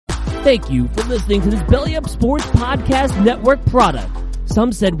Thank you for listening to this Belly Up Sports Podcast Network product.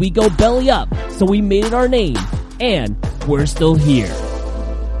 Some said we go belly up, so we made it our name, and we're still here.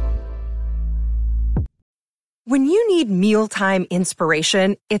 When you need mealtime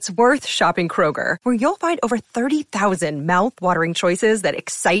inspiration, it's worth shopping Kroger, where you'll find over 30,000 mouth-watering choices that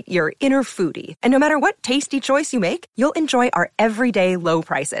excite your inner foodie. And no matter what tasty choice you make, you'll enjoy our everyday low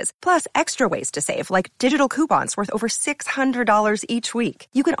prices, plus extra ways to save, like digital coupons worth over $600 each week.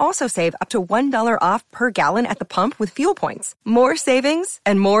 You can also save up to $1 off per gallon at the pump with fuel points. More savings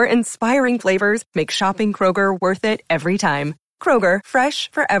and more inspiring flavors make shopping Kroger worth it every time. Kroger,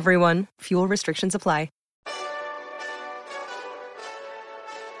 fresh for everyone. Fuel restrictions apply.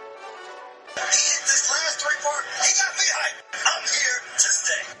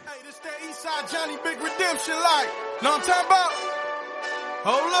 Johnny Big Redemption like. Know what I'm talking about?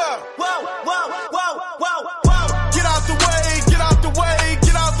 Hold up. Whoa, whoa, whoa, whoa, whoa. Get out the way, get out the way,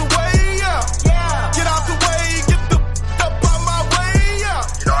 get out the way, yeah. Yeah. Get out the way, get the up out my way, yeah.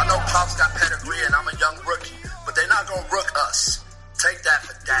 You know, I know Pop's got pedigree and I'm a young rookie, but they're not gonna rook us. Take that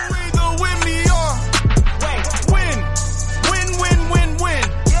for damn. Either win me or win. Win, win, win, win.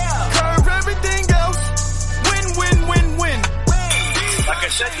 Yeah. Curve everything else. Win, win, win, win. Like I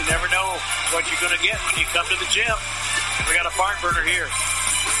said, you never know what you're going to get when you come to the gym. We got a barn burner here.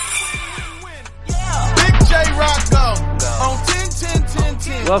 Big J Rock on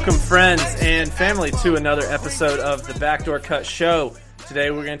 10-10-10-10. Welcome, friends and family, to another episode of the Backdoor Cut Show. Today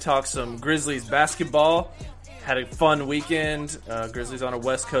we're going to talk some Grizzlies basketball. Had a fun weekend. Grizzlies on a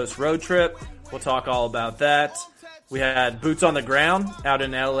West Coast road trip. We'll talk all about that. We had boots on the ground out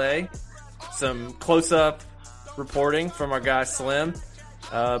in LA. Some close-up reporting from our guy Slim.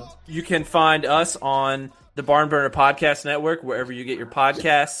 You can find us on the Barn Burner Podcast Network, wherever you get your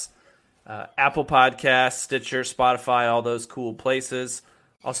podcasts, Apple Podcasts, Stitcher, Spotify, all those cool places.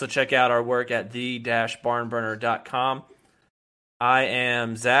 Also check out our work at the-barnburner.com. I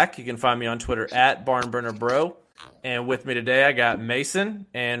am Zach. You can find me on Twitter at BarnBurnerBro. And with me today, I got Mason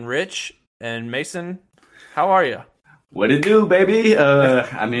and Rich. And Mason, how are you? What it do, baby?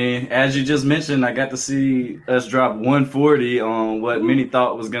 I mean, as you just mentioned, I got to see us drop 140 on what many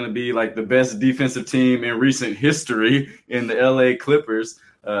thought was going to be like the best defensive team in recent history in the LA Clippers.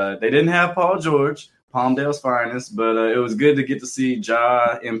 They didn't have Paul George, Palmdale's finest, but it was good to get to see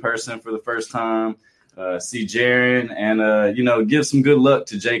Ja in person for the first time, see Jaren, and, give some good luck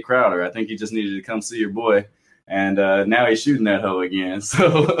to Jay Crowder. I think he just needed to come see your boy, and now he's shooting that hoe again.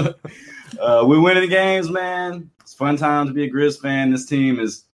 So we're winning the games, man. It's a fun time to be a Grizz fan. This team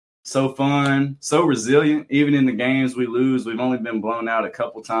is so fun, so resilient. Even in the games we lose, we've only been blown out a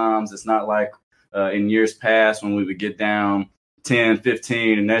couple times. It's not like in years past when we would get down 10,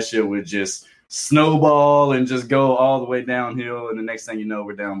 15, and that shit would just snowball and just go all the way downhill. And the next thing you know,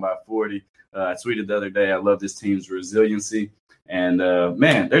 we're down by 40. I tweeted the other day, I love this team's resiliency. And,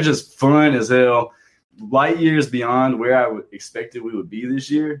 man, they're just fun as hell. Light years beyond where I expected we would be this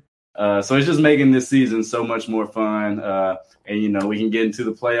year. So it's just making this season so much more fun. And, we can get into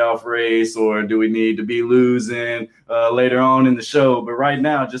the playoff race, or do we need to be losing later on in the show? But right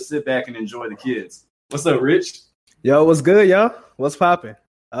now, just sit back and enjoy the kids. What's up, Rich? Yo, what's good, yo? What's popping?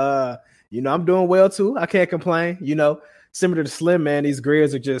 I'm doing well, too. I can't complain. Similar to Slim, man, these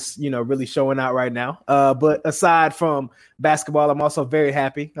Grizz are just, really showing out right now. But aside from basketball, I'm also very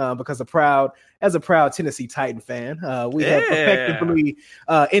happy because as a proud Tennessee Titan fan, we have effectively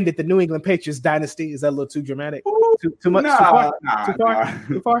ended the New England Patriots dynasty. Is that a little too dramatic? Too much?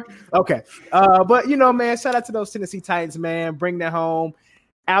 Too far? Okay. But, man, shout out to those Tennessee Titans, man. Bring that home.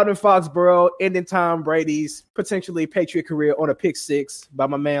 Out in Foxborough, ending Tom Brady's potentially Patriot career on a pick six by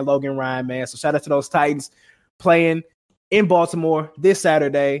my man Logan Ryan, man. So shout out to those Titans playing in Baltimore this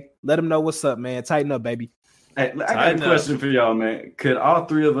Saturday. Let them know what's up, man. Tighten up, baby. Hey, I got a question for y'all, man. Could all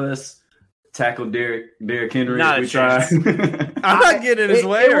three of us tackle Derrick Henry Not if we try? I'm not getting in his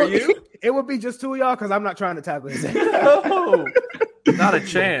way, are you? It would be just two of y'all because I'm not trying to tackle his ass. No, not a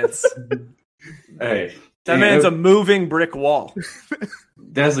chance. Hey, that man's a moving brick wall.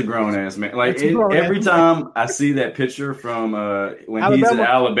 That's a grown ass man. Like every time I see that picture from when Alabama. He's in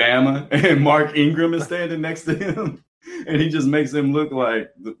Alabama and Mark Ingram is standing next to him, and he just makes him look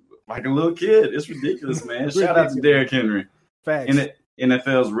like a little kid. It's ridiculous, man. Shout out to Derrick Henry. Facts.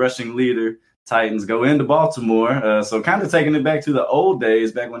 NFL's rushing leader. Titans go into Baltimore. So kind of taking it back to the old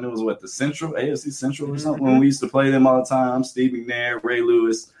days, back when it was the Central, AFC Central or something, when we used to play them all the time. Steve McNair, Ray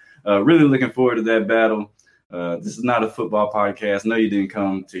Lewis. Really looking forward to that battle. This is not a football podcast. No, you didn't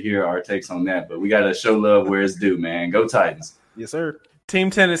come to hear our takes on that, but we got to show love where it's due, man. Go Titans. Yes, sir. Team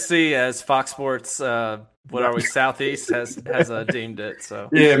Tennessee, as Fox Sports what are we? Southeast has deemed it. So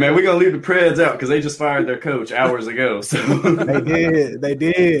yeah, man, we're gonna leave the Preds out because they just fired their coach hours ago. So They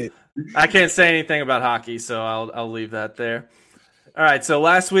did. I can't say anything about hockey, so I'll leave that there. All right, so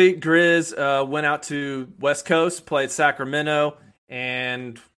last week Grizz went out to West Coast, played Sacramento,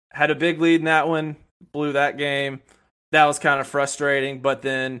 and had a big lead in that one. Blew that game. That was kind of frustrating, but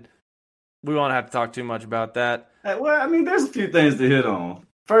then we won't have to talk too much about that. Well, I mean, there's a few things to hit on.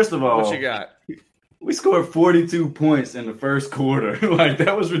 First of all, What you got? We scored 42 points in the first quarter. Like,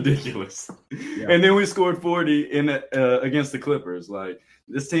 that was ridiculous. Yeah. And then we scored 40 against the Clippers. Like,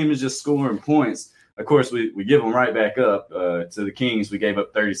 this team is just scoring points. Of course, we give them right back up to the Kings. We gave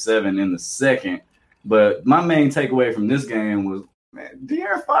up 37 in the second. But my main takeaway from this game was, man,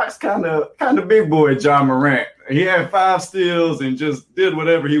 De'Aaron Fox kind of big boy Ja Morant. He had 5 steals and just did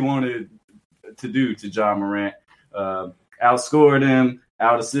whatever he wanted to do to Ja Morant. Outscored him,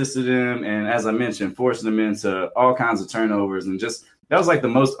 out-assisted him, and as I mentioned, forcing him into all kinds of turnovers. And just that was like the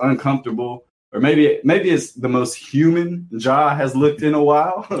most uncomfortable, or maybe it's the most human Ja has looked in a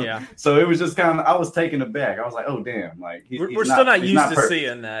while. Yeah. So it was just kind of, I was taken aback. I was like, oh, damn. Like we're still not used to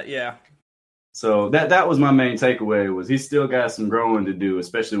seeing that. Yeah. So that was my main takeaway, was he's still got some growing to do,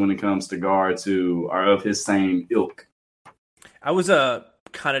 especially when it comes to guards who are of his same ilk. I was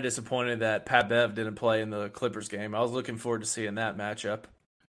kind of disappointed that Pat Bev didn't play in the Clippers game. I was looking forward to seeing that matchup.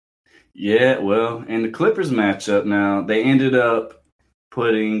 Yeah, well, in the Clippers matchup now, they ended up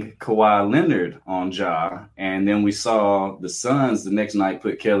putting Kawhi Leonard on Ja, and then we saw the Suns the next night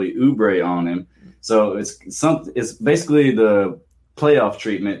put Kelly Oubre on him. So it's basically the playoff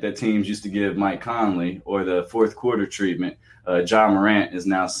treatment that teams used to give Mike Conley, or the fourth quarter treatment Ja Morant is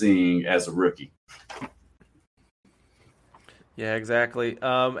now seeing as a rookie. Yeah, exactly.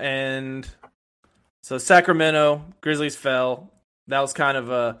 And so Sacramento, Grizzlies fell. That was kind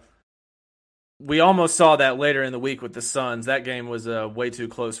of we almost saw that later in the week with the Suns. That game was way too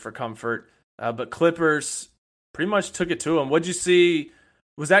close for comfort. But Clippers pretty much took it to them. What'd you see?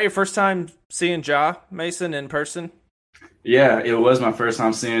 Was that your first time seeing Ja, Mason, in person? Yeah, it was my first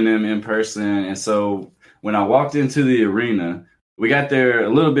time seeing him in person. And so when I walked into the arena, we got there a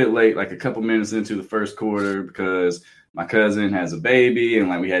little bit late, like a couple minutes into the first quarter, because my cousin has a baby and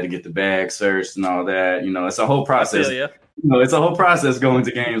like we had to get the bag searched and all that. You know, it's a whole process. It's a whole process going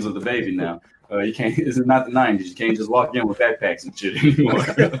to games with the baby now. You can't. It's not the 90s. You can't just walk in with backpacks and shit anymore.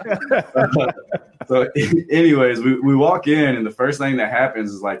 So, anyways, we walk in, and the first thing that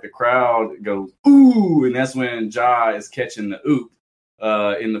happens is like the crowd goes ooh, and that's when Ja is catching the oop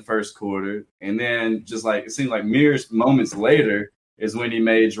in the first quarter, and then just like it seems like mere moments later is when he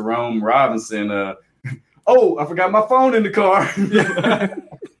made Jerome Robinson. Oh, I forgot my phone in the car.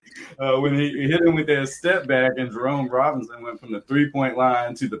 When he hit him with that step back, and Jerome Robinson went from the 3-point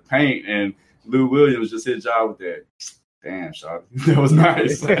line to the paint, and Lou Williams just hit Ja with that. Damn, Shawty. That was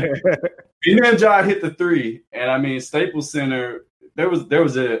nice. And then Ja hit the 3. And I mean, Staples Center, there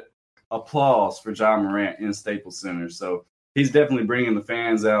was a applause for Ja Morant in Staples Center. So he's definitely bringing the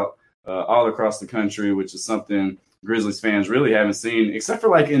fans out all across the country, which is something Grizzlies fans really haven't seen, except for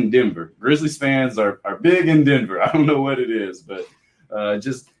like in Denver. Grizzlies fans are big in Denver. I don't know what it is, but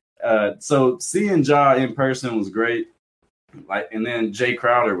so seeing Ja in person was great. Like, and then Jay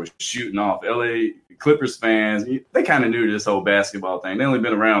Crowder was shooting off. LA Clippers fans, they kind of knew this whole basketball thing. They only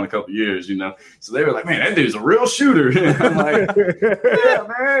been around a couple years, you know. So they were like, man, that dude's a real shooter. I'm like, yeah,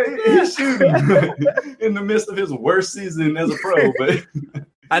 man, he's shooting in the midst of his worst season as a pro. But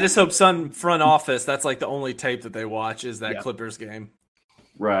I just hope Sun front office, that's like the only tape that they watch is that Clippers game.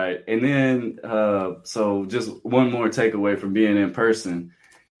 Right. And then, so just one more takeaway from being in person.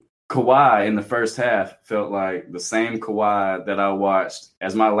 Kawhi in the first half felt like the same Kawhi that I watched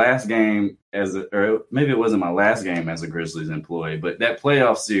as my last game or maybe it wasn't my last game as a Grizzlies employee, but that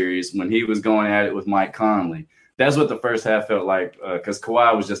playoff series when he was going at it with Mike Conley, that's what the first half felt like, because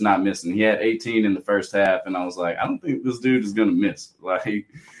Kawhi was just not missing. He had 18 in the first half, and I was like, I don't think this dude is going to miss.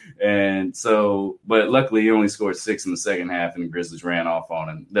 And so, but luckily he only scored 6 in the second half, and the Grizzlies ran off on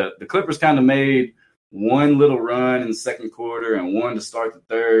him. The Clippers kind of made one little run in the second quarter and one to start the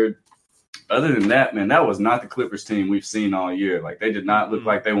third. Other than that, man, that was not the Clippers team we've seen all year. Like, they did not look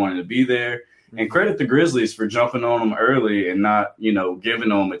like they wanted to be there. And credit the Grizzlies for jumping on them early and not, giving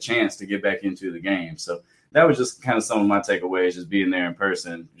them a chance to get back into the game. So that was just kind of some of my takeaways, just being there in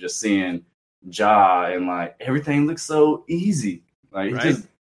person, just seeing Ja, and like everything looks so easy. Like, just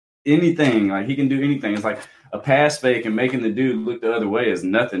anything, like he can do anything. It's like a pass fake and making the dude look the other way is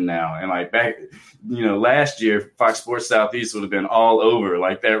nothing now. And like back, last year, Fox Sports Southeast would have been all over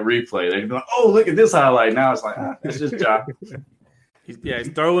like that replay. They'd be like, oh, look at this highlight. Now it's like, it's just Ja. He's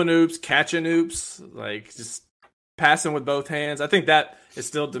throwing oops, catching oops, like just passing with both hands. I think that is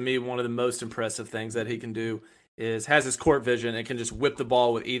still, to me, one of the most impressive things that he can do is has his court vision and can just whip the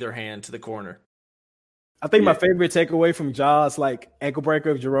ball with either hand to the corner. I think my favorite takeaway from Jaws, like ankle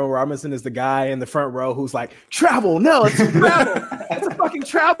breaker of Jerome Robinson, is the guy in the front row who's like, travel. No, it's a travel. It's a fucking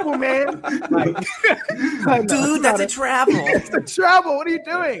travel, man. Like, dude, that's a travel. It's a travel. What are you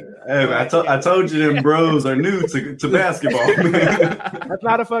doing? Hey, man, I told you them bros are new to basketball. That's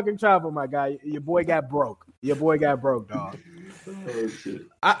not a fucking travel, my guy. Your boy got broke. Your boy got broke, dog. Oh, shit.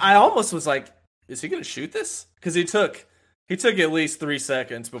 I almost was like, is he going to shoot this? Because he took at least 3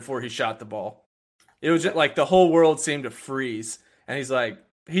 seconds before he shot the ball. It was just like the whole world seemed to freeze, and he's like,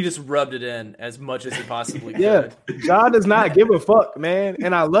 he just rubbed it in as much as he possibly could. Yeah, John does not give a fuck, man,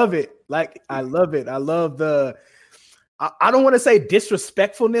 and I love it. Like, I love it. I love the. I don't want to say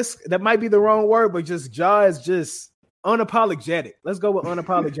disrespectfulness. That might be the wrong word, but just Ja is just unapologetic. Let's go with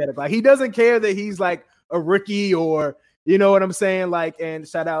unapologetic. Like, he doesn't care that he's like a rookie or, you know what I'm saying? Like, and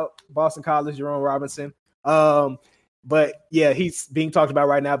shout out Boston College, Jerome Robinson. But yeah, he's being talked about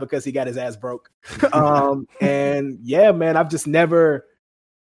right now because he got his ass broke. And yeah, man, I've just never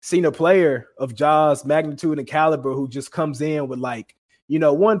seen a player of Ja's magnitude and caliber who just comes in with, like, you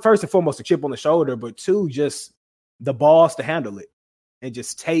know, one, first and foremost, a chip on the shoulder, but two, just the balls to handle it and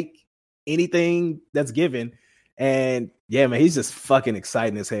just take anything that's given. And yeah, man, he's just fucking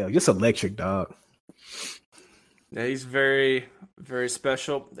exciting as hell. Just electric, dog. Yeah, he's very, very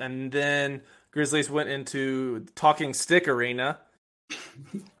special. And then Grizzlies went into Talking Stick Arena.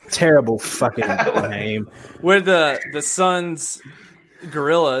 Terrible fucking name. Where the Suns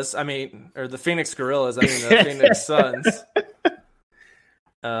Gorillas, or the Phoenix Gorillas, the Phoenix Suns,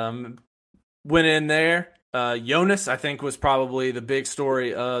 went in there. Jonas, I think, was probably the big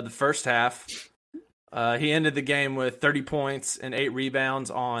story of the first half. He ended the game with 30 points and 8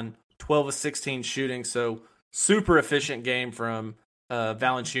 rebounds on 12 of 16 shooting. So super efficient game from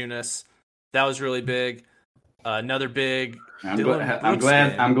Valanciunas. That was really big. Another big. I'm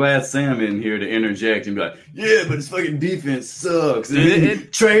glad Sam in here to interject and be like, yeah, but his fucking defense sucks.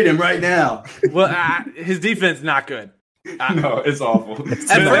 Trade him right now. Well, his defense not good. No, it's awful. At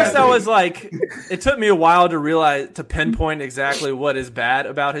first, I was like, it took me a while to pinpoint exactly what is bad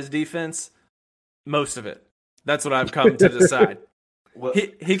about his defense. Most of it. That's what I've come to decide.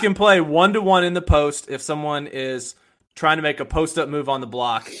 He can play 1-to-1 in the post if someone is trying to make a post-up move on the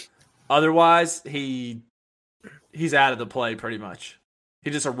block. Otherwise, he's out of the play pretty much.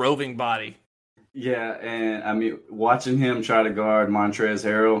 He's just a roving body. Yeah, and watching him try to guard Montrezl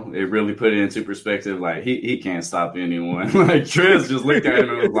Harrell, it really put it into perspective. Like, he can't stop anyone. Like, Trez just looked at him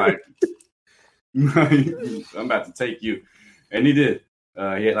and was like, I'm about to take you. And he did.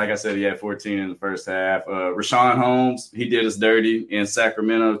 Like I said, he had 14 in the first half. Rashawn Holmes, he did us dirty in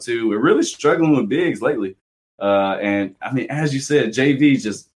Sacramento too. We're really struggling with bigs lately. And as you said, JV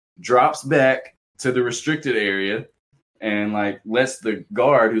just drops back to the restricted area and like lets the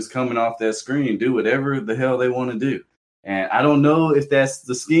guard who's coming off that screen do whatever the hell they want to do. And I don't know if that's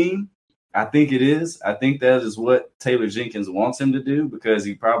the scheme. I think it is. I think that is what Taylor Jenkins wants him to do because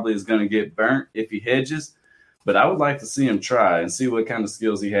he probably is going to get burnt if he hedges. But I would like to see him try and see what kind of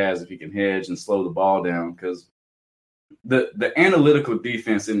skills he has if he can hedge and slow the ball down because the analytical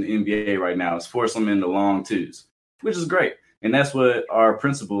defense in the NBA right now is forcing them into long twos, which is great. And that's what our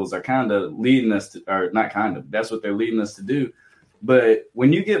principals are kind of leading us to, or not kind of, that's what they're leading us to do. But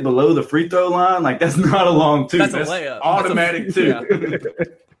when you get below the free throw line, like that's not a long two. That's a layup. Automatic two.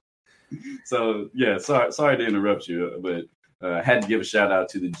 Yeah. So, yeah, sorry to interrupt you, but I had to give a shout out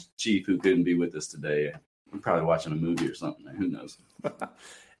to the chief who couldn't be with us today. I'm probably watching a movie or something. Man. Who knows?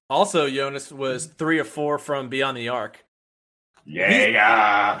 Also, Jonas was 3 of 4 from beyond the arc.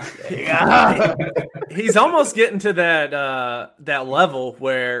 Yeah. He's almost getting to that level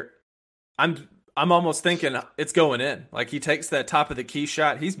where I'm almost thinking it's going in. Like he takes that top of the key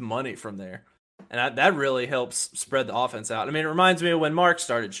shot, he's money from there, and that really helps spread the offense out. It reminds me of when Mark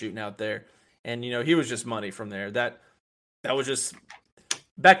started shooting out there, and he was just money from there. That was just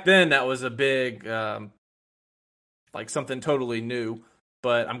back then. That was a big like something totally new.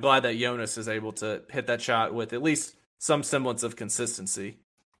 But I'm glad that Jonas is able to hit that shot with at least some semblance of consistency.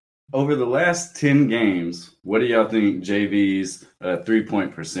 Over the last 10 games, what do y'all think JV's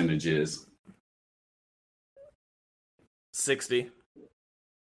 3-point percentage is? 60.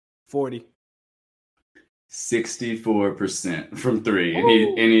 40. 64% from 3.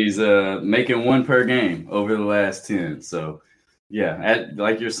 And he's making 1 per game over the last 10. So, yeah,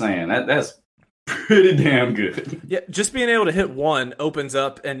 like you're saying, that's pretty damn good. Yeah, just being able to hit 1 opens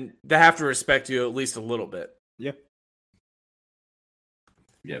up, and they have to respect you at least a little bit. Yeah.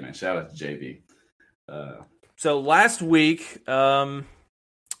 Yeah, man. Shout out to JB. So last week,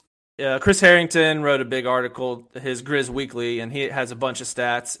 Chris Harrington wrote a big article, his Grizz Weekly, and he has a bunch of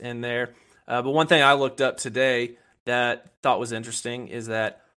stats in there. But one thing I looked up today that thought was interesting is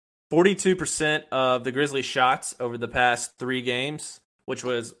that 42% of the Grizzlies shots over the past 3 games, which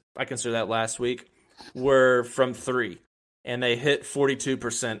was, I consider that last week, were from 3. And they hit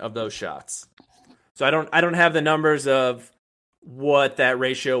 42% of those shots. So I don't have the numbers of what that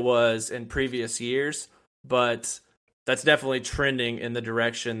ratio was in previous years, but that's definitely trending in the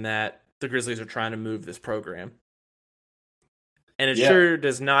direction that the Grizzlies are trying to move this program. And it sure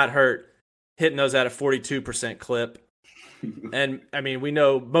does not hurt hitting those at a 42% clip. And, I mean, we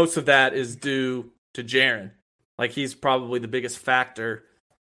know most of that is due to Jaren. Like, he's probably the biggest factor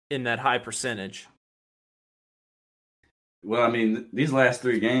in that high percentage. Well, I mean, these last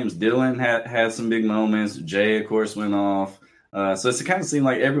 3 games, Dylan had some big moments. Jay, of course, went off. So it kind of seemed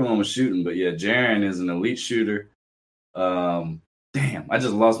like everyone was shooting. But, yeah, Jaren is an elite shooter. Damn, I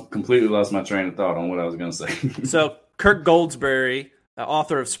just completely lost my train of thought on what I was going to say. So Kirk Goldsberry,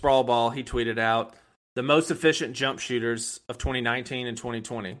 author of Sprawl Ball, he tweeted out the most efficient jump shooters of 2019 and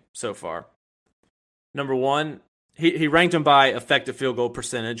 2020 so far. Number 1, he ranked them by effective field goal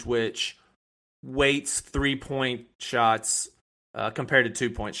percentage, which weights 3-point shots compared to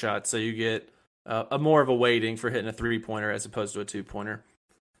 2-point shots. So you get a more of a weighting for hitting a 3-pointer as opposed to a 2-pointer.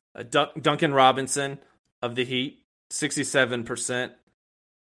 Duncan Robinson of the Heat, 67%.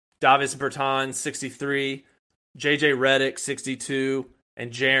 Davis Bertans, 63%. JJ Redick, 62%.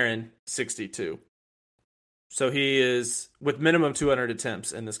 And Jaren, 62%. So he is with minimum 200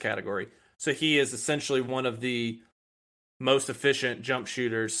 attempts in this category. So he is essentially one of the most efficient jump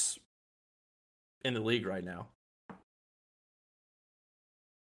shooters in the league right now.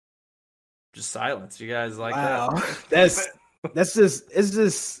 Just silence. You guys like that? It's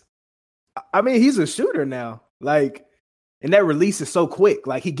just, I mean, he's a shooter now. Like, and that release is so quick.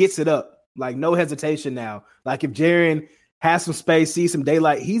 Like, he gets it up. Like, no hesitation now. Like, if Jaren has some space, sees some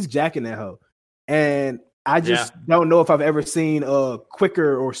daylight, he's jacking that hoe. And I just don't know if I've ever seen a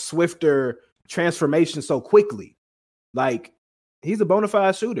quicker or swifter transformation so quickly. Like, he's a bona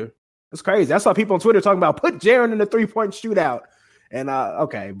fide shooter. It's crazy. That's why people on Twitter talking about put Jaren in the 3-point shootout. And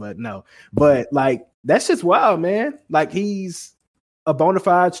okay, but no. But like, that's just wild, man. Like, he's a bona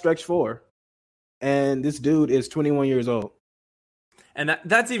fide stretch 4. And this dude is 21 years old. And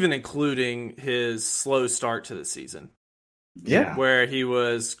that's even including his slow start to the season. Yeah. Where he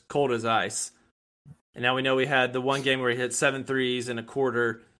was cold as ice. And now we know we had the one game where he hit 7 threes in a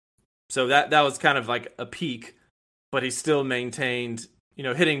quarter. So that was kind of like a peak. But he still maintained,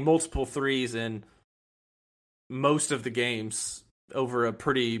 hitting multiple threes in most of the games over a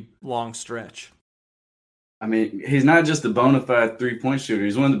pretty long stretch. I mean, he's not just a bona fide 3-point shooter.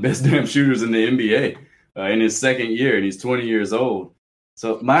 He's one of the best damn shooters in the NBA in his second year, and he's 20 years old.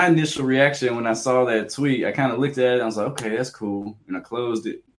 So my initial reaction when I saw that tweet, I kind of looked at it and I was like, okay, that's cool. And I closed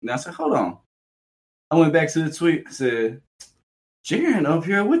it. And I said, hold on. I went back to the tweet. I said, Jaren up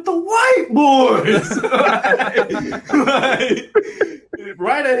here with the white boys. like,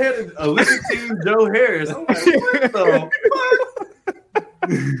 right ahead of Olympic team Joe Harris. I'm like, what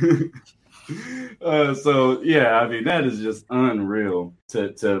the fuck? So, yeah, I mean, that is just unreal.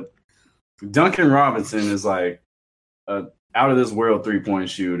 To Duncan Robinson is like a out-of-this-world 3-point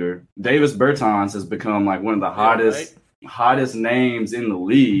shooter. Davis Bertans has become like one of the hottest names in the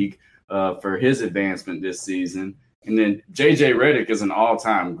league for his advancement this season. And then JJ Redick is an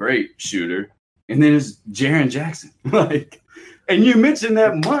all-time great shooter. And then it's Jaren Jackson. And you mentioned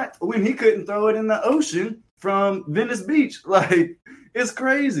that month when he couldn't throw it in the ocean from Venice Beach. Like, it's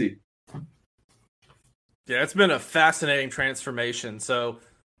crazy. Yeah, it's been a fascinating transformation. So,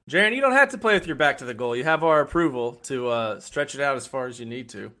 Jaren, you don't have to play with your back to the goal. You have our approval to stretch it out as far as you need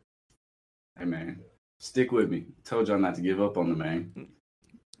to. Hey, man, stick with me. Told y'all not to give up on the man.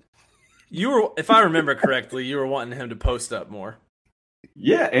 You were, if I remember correctly, you were wanting him to post up more.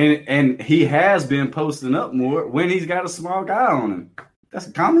 Yeah, and he has been posting up more when he's got a small guy on him. That's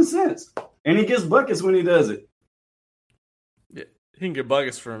common sense. And he gets buckets when he does it. Yeah, he can get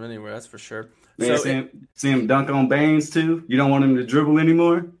buckets from anywhere, that's for sure. Man, so see him dunk on Baines too? You don't want him to dribble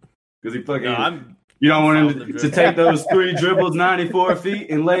anymore? Because he fucking you don't want him to take those 3 dribbles 94 feet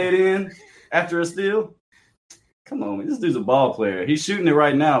and lay it in after a steal? Come on, man. This dude's a ball player. He's shooting it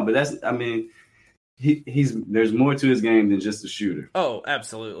right now, but he's there's more to his game than just a shooter. Oh,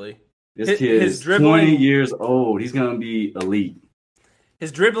 absolutely. This kid is 20 years old. He's going to be elite.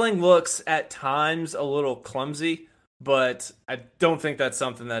 His dribbling looks at times a little clumsy, but I don't think that's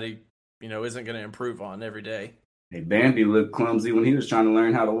something that he, isn't going to improve on every day. Hey, Bambi looked clumsy when he was trying to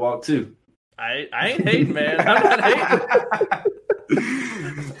learn how to walk too. I ain't hating, man. I'm not hating.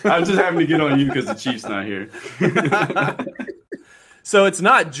 I'm just having to get on you because the Chief's not here. So it's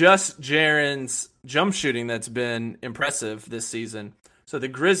not just Jaren's jump shooting that's been impressive this season. So the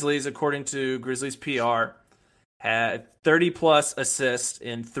Grizzlies, according to Grizzlies PR, had 30-plus assists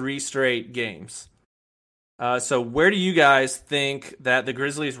in 3 straight games. So where do you guys think that the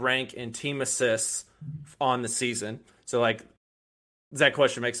Grizzlies rank in team assists on the season? So, like, does that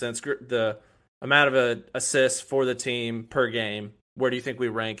question make sense? The amount of assists for the team per game, where do you think we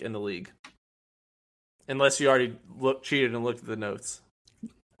rank in the league? Unless you already cheated and looked at the notes.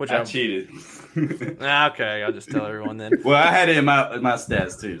 Which I cheated. Okay, I'll just tell everyone then. Well, I had it in my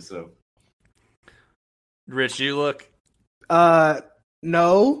stats too, so. Rich, you look?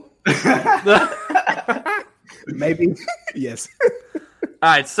 No. Maybe. Yes. All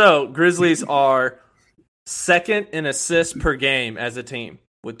right, so Grizzlies are second in assists per game as a team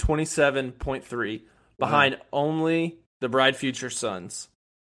with 27.3, behind only the Bright Future Suns.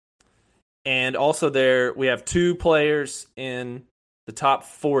 And also there, we have 2 players in the top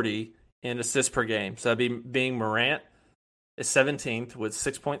 40 in assists per game. So that'd being Morant is 17th with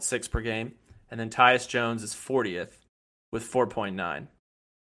 6.6 per game, and then Tyus Jones is 40th with 4.9.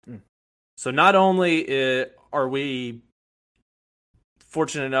 So not only are we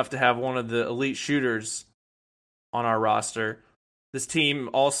fortunate enough to have one of the elite shooters on our roster, this team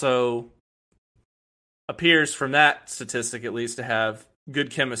also appears, from that statistic at least, to have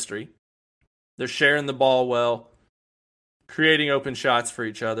good chemistry. They're sharing the ball well, creating open shots for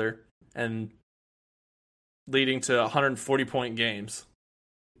each other, and leading to 140-point games.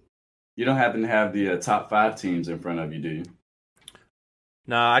 You don't happen to have the top 5 teams in front of you, do you?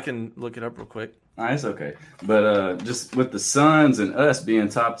 No, I can look it up real quick. It's okay. But just with the Suns and us being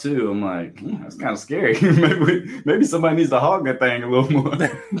top 2, I'm like, that's kind of scary. maybe somebody needs to hog that thing a little more.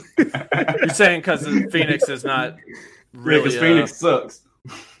 You're saying because Phoenix is not really... because Phoenix sucks.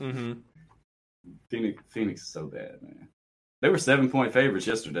 Mm-hmm. Phoenix is so bad, man. They were 7-point favorites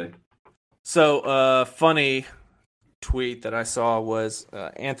yesterday. So, funny tweet that I saw was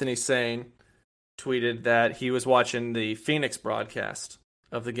Anthony Sane tweeted that he was watching the Phoenix broadcast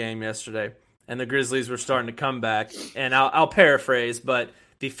of the game yesterday, and the Grizzlies were starting to come back. And I'll paraphrase, but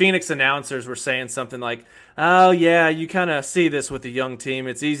the Phoenix announcers were saying something like, "Oh yeah, you kind of see this with the young team.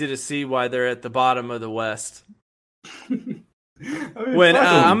 It's easy to see why they're at the bottom of the West." When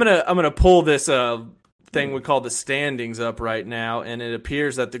I'm gonna pull this thing we call the standings up right now, and it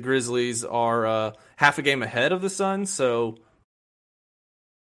appears that the Grizzlies are half a game ahead of the Suns, so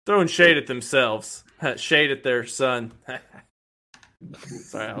throwing shade at themselves, shade at their son.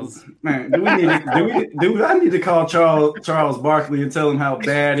 Sorry, Man, do I need to call Charles Barkley and tell him how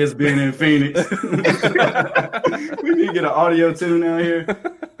bad it's been in Phoenix? We need to get an audio tune out here.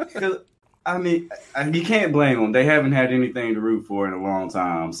 Because I mean, you can't blame them. They haven't had anything to root for in a long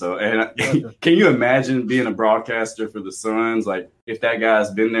time. So, can you imagine being a broadcaster for the Suns? Like, if that guy's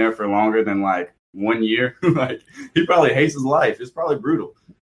been there for longer than like 1 year, like he probably hates his life. It's probably brutal.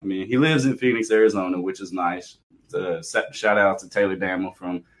 I mean, he lives in Phoenix, Arizona, which is nice. Shout out to Taylor Dammel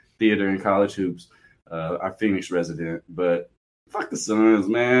from Theater and College Hoops, our Phoenix resident. But fuck the Suns,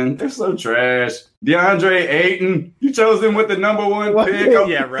 man. They're so trash. DeAndre Ayton, you chose him with the number 1 pick.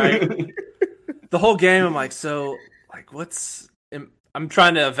 Yeah, right. The whole game, I'm like, I'm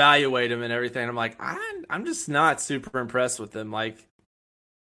trying to evaluate him and everything. I'm like, I'm just not super impressed with him. Like,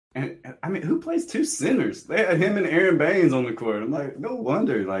 and I mean, who plays 2 centers? They had him and Aaron Baines on the court. I'm like, no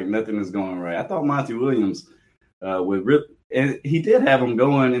wonder, like, nothing is going right. I thought Monty Williams and he did have him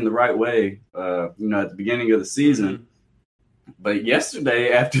going in the right way, at the beginning of the season. Mm-hmm. But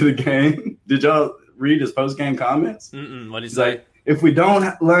yesterday, after the game, did y'all read his post-game comments? What did he say? Like, if we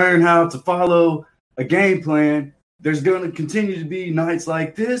don't learn how to follow a game plan, there's going to continue to be nights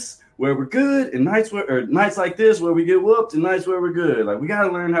like this where we're good, and nights like this where we get whooped, and nights where we're good. Like, we got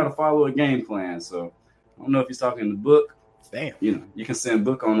to learn how to follow a game plan. So I don't know if he's talking to Book. Damn. You can send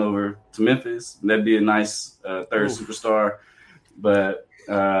Book on over to Memphis. That'd be a nice third superstar. But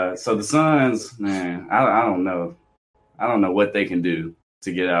so the Suns, man, I don't know. I don't know what they can do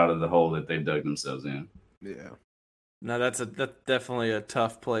to get out of the hole that they've dug themselves in. Yeah. No, that's definitely a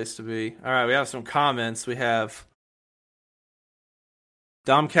tough place to be. All right, we have some comments. We have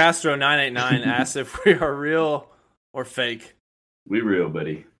Dom Castro 989 asks if we are real or fake. We real,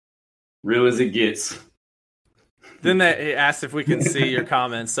 buddy. Real as it gets. Then they asked if we can see your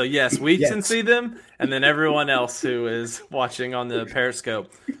comments. So yes, we can see them, and then everyone else who is watching on the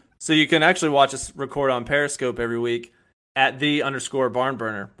Periscope. So you can actually watch us record on Periscope every week at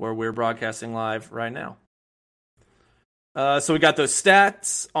 @the_barnburner, where we're broadcasting live right now. So we got those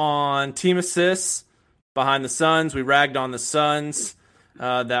stats on team assists behind the Suns. We ragged on the Suns.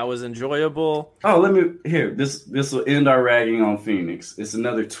 That was enjoyable. Oh, this will end our ragging on Phoenix. It's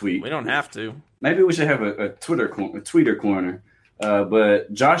another tweet. We don't have to. Maybe we should have a tweeter corner.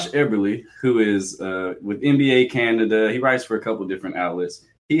 But Josh Eberly, who is with NBA Canada, he writes for a couple different outlets.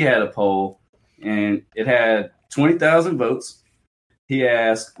 He had a poll, and it had 20,000 votes. He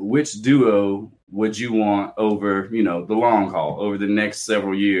asked, which duo would you want over, the long haul, over the next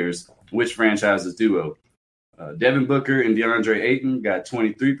several years? Which franchise's duo? Devin Booker and DeAndre Ayton got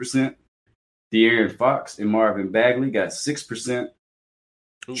 23%. De'Aaron Fox and Marvin Bagley got 6%.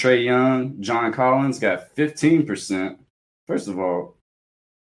 Ooh. Trae Young, John Collins got 15%. First of all,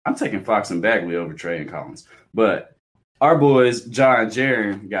 I'm taking Fox and Bagley over Trae and Collins. But our boys, Ja and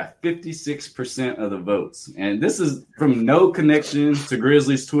Jaren, got 56% of the votes. And this is from no connection to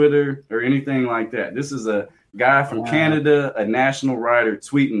Grizzlies Twitter or anything like that. This is a guy from Canada, a national writer,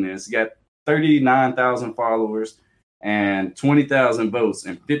 tweeting this. He got 39,000 followers and 20,000 votes,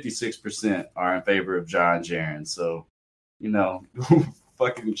 and 56% are in favor of Ja and Jaren. So,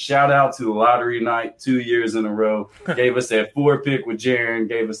 fucking shout out to the lottery night 2 years in a row. Gave us that 4 pick with Jaren,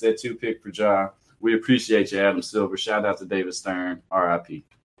 gave us that 2 pick for Ja. We appreciate you, Adam Silver. Shout out to David Stern, RIP.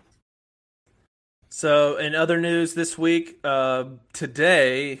 So, in other news this week,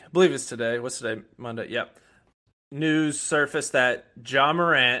 today, I believe it's today. What's today? Monday. Yep. News surfaced that Ja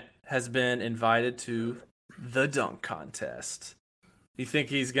Morant has been invited to the dunk contest. You think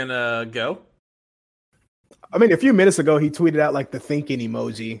he's going to go? I mean, a few minutes ago, he tweeted out like the thinking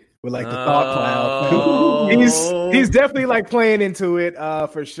emoji with like the thought cloud. He's definitely like playing into it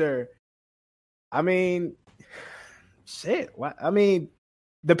for sure. I mean, shit. I mean,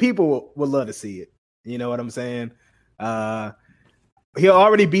 the people would love to see it. You know what I'm saying? He'll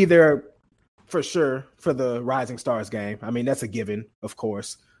already be there for sure for the Rising Stars game. I mean, that's a given, of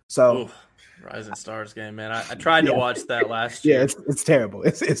course. So, Rising Stars game, man. I tried to watch that last year. Yeah, it's terrible.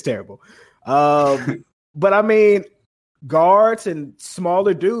 It's terrible. But I mean, guards and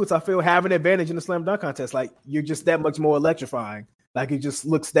smaller dudes, I feel, have an advantage in the slam dunk contest. Like, you're just that much more electrifying. Like, it just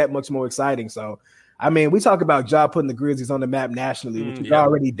looks that much more exciting. So, I mean, we talk about Ja putting the Grizzlies on the map nationally, which he's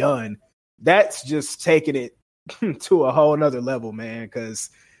already done. That's just taking it to a whole nother level, man, because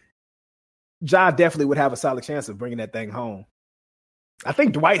Ja definitely would have a solid chance of bringing that thing home. I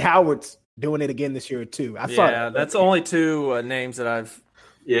think Dwight Howard's doing it again this year, too. That's only 2 names that I've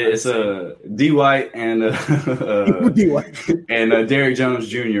it's D. White and and Derrick Jones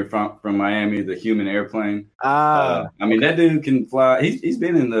Jr. from Miami, the human airplane. I mean, that dude can fly. He's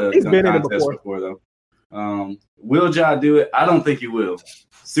been in the contest before though. Will Ja do it? I don't think he will.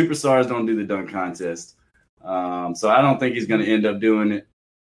 Superstars don't do the dunk contest, so I don't think he's going to end up doing it.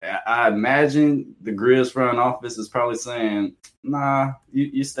 I imagine the Grizz front office is probably saying, "Nah,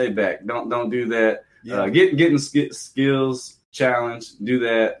 you stay back. Don't do that. Yeah. Getting skills challenge, do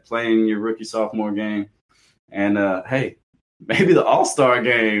that, playing your rookie sophomore game, and hey, maybe the All-Star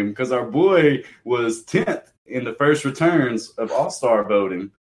game, because our boy was 10th in the first returns of All-Star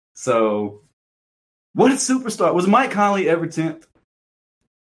voting. So, what a superstar! Was Mike Conley ever 10th?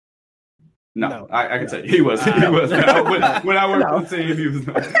 No, I can tell you he wasn't. He wasn't. When I worked on the team, he was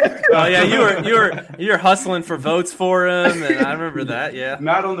not. Oh yeah, you were hustling for votes for him, and I remember that. Yeah,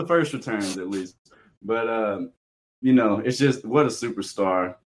 not on the first returns at least, but it's just what a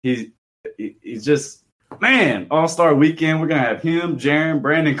superstar. He's just, man, All-Star weekend. We're gonna have him, Jaren,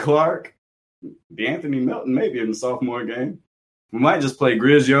 Brandon Clark, D'Anthony Melton, maybe in the sophomore game. We might just play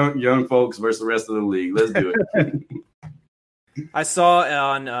Grizz young folks versus the rest of the league. Let's do it. I saw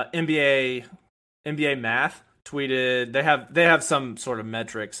on NBA Math tweeted they have some sort of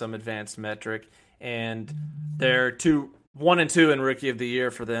metric, some advanced metric, and they're 1 and 2 in Rookie of the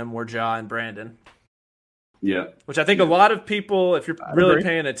Year for them were Ja and Brandon. Yeah, which I think a lot of people, if you're really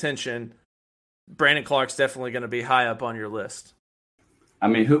paying attention, Brandon Clark's definitely going to be high up on your list. I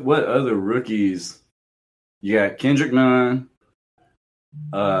mean, what other rookies? You got Kendrick Nunn.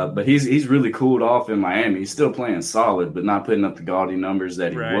 But he's really cooled off in Miami. He's still playing solid, but not putting up the gaudy numbers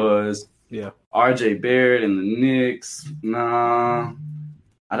that he was. Yeah. RJ Barrett and the Knicks. Nah,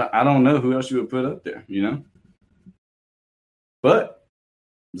 I don't know who else you would put up there. But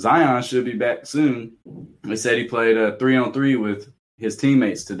Zion should be back soon. They said he played 3-on-3 with his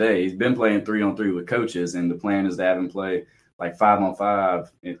teammates today. He's been playing 3-on-3 with coaches, and the plan is to have him play like 5-on-5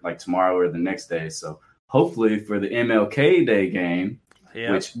 like tomorrow or the next day. So hopefully for the MLK Day game,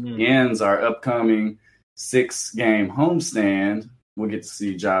 which ends our upcoming 6-game homestand, we'll get to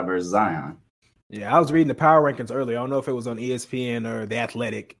see Ja versus Zion. Yeah, I was reading the power rankings earlier. I don't know if it was on ESPN or The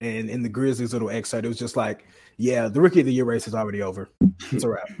Athletic, and in the Grizzlies little excerpt, it was just like, yeah, the Rookie of the Year race is already over. It's a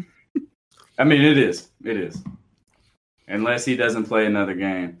wrap. I mean, it is. It is. Unless he doesn't play another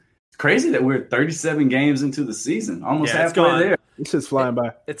game. It's crazy that we're 37 games into the season, almost halfway there. It's just flying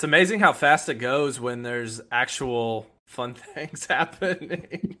by. It's amazing how fast it goes when there's actual fun things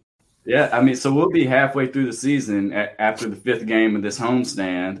happening. Yeah, I mean, so we'll be halfway through the season after the 5th game of this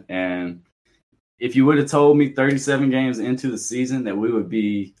homestand, and if you would have told me 37 games into the season that we would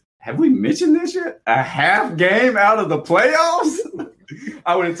be, have we mentioned this yet? A half game out of the playoffs?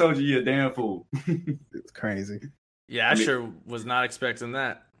 I would have told you you're a damn fool. It's crazy. Yeah, I sure was not expecting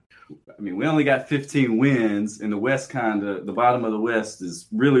that. I mean, we only got 15 wins, and the West the bottom of the West is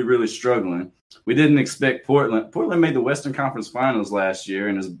really, really struggling. We didn't expect Portland. Portland made the Western Conference Finals last year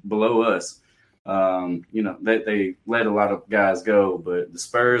and is below us. They let a lot of guys go, but the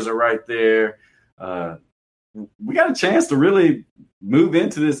Spurs are right there. We got a chance to really move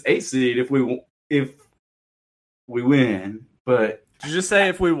into this 8 seed if we win. But did you just say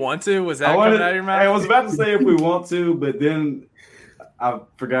if we want to? Was that coming out of your mouth? I was about to say if we want to, but then I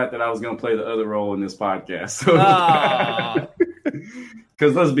forgot that I was going to play the other role in this podcast. So,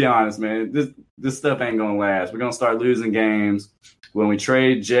 because let's be honest, man, this stuff ain't going to last. We're going to start losing games when we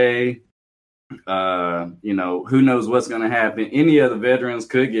trade Jay. Who knows what's going to happen? Any of the veterans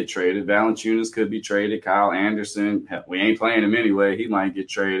could get traded. Valanciunas could be traded. Kyle Anderson, we ain't playing him anyway. He might get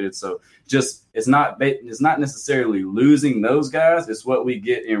traded. So it's not necessarily losing those guys. It's what we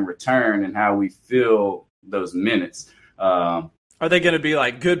get in return and how we fill those minutes. Are they going to be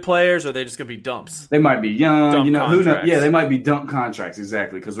like good players, or are they just going to be dumps? They might be young, who knows? Yeah, they might be dump contracts,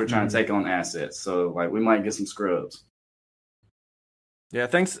 exactly, because we're trying to take on assets. So like we might get some scrubs. Yeah,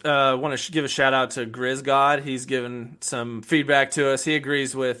 thanks. I want to give a shout out to Grizz God. He's given some feedback to us. He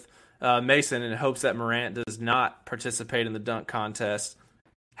agrees with Mason and hopes that Morant does not participate in the dunk contest.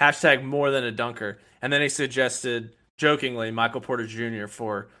 # more than a dunker. And then he suggested, jokingly, Michael Porter Jr.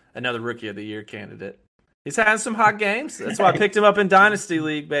 for another Rookie of the Year candidate. He's had some hot games. That's why I picked him up in Dynasty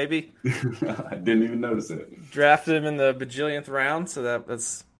League, baby. I didn't even notice it. Drafted him in the bajillionth round, so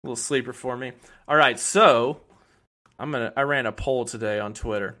that's a little sleeper for me. All right, so I ran a poll today on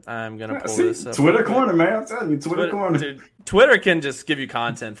Twitter. I'm gonna pull this up. Twitter corner, man. I'm telling you, Twitter corner. Dude, Twitter can just give you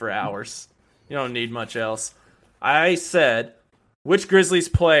content for hours. You don't need much else. I said, which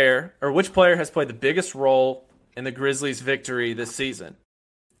player has played the biggest role in the Grizzlies' victories this season?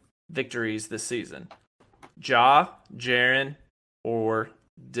 Ja, Jaren, or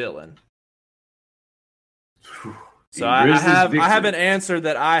Dylan? So I have an answer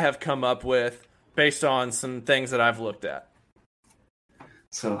that I have come up with based on some things that I've looked at.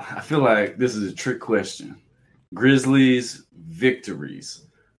 So I feel like this is a trick question. Grizzlies victories.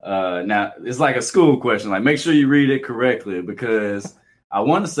 Now it's like a school question. Like, make sure you read it correctly, because I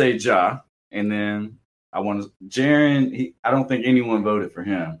want to say Ja, and then Jaren. I don't think anyone voted for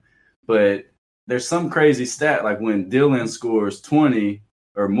him, but there's some crazy stat like when Dylan scores 20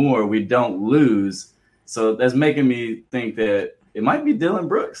 or more, we don't lose. So that's making me think that it might be Dylan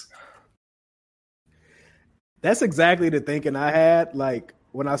Brooks. That's exactly the thinking I had. Like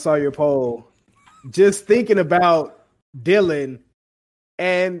when I saw your poll, just thinking about Dylan,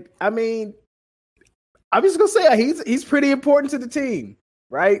 and I mean, I'm just gonna say he's pretty important to the team,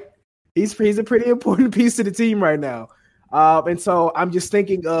 right? He's a pretty important piece to the team right now, and so I'm just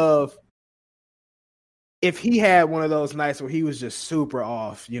thinking of if he had one of those nights where he was just super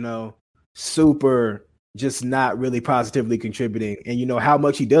off, super just not really positively contributing, and how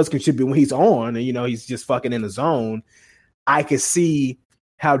much he does contribute when he's on, and he's just fucking in the zone. I could see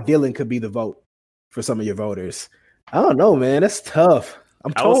how Dylan could be the vote for some of your voters. I don't know, man. That's tough.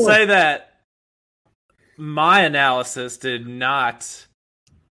 I will say that my analysis did not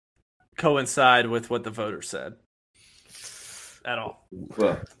coincide with what the voters said at all.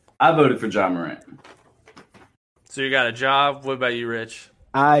 Well, I voted for Ja Morant. So you got a job. What about you, Rich?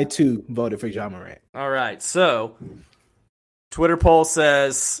 I, too, voted for Ja Morant. All right. So Twitter poll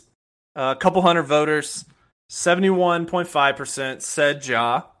says a couple hundred voters, 71.5% said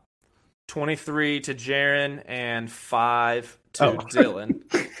Ja, 23 to Jaren, and 5 to Dylan.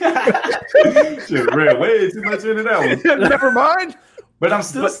 Shit, ran way too much into that one. Never mind. But I'm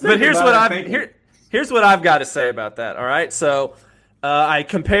still. But here's what I've got to say about that. All right. So I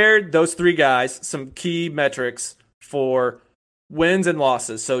compared those three guys, some key metrics for wins and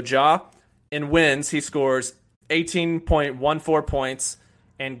losses. So Ja, in wins, he scores 18.14 points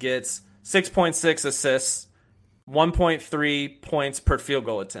and gets 6.6 assists, 1.3 points per field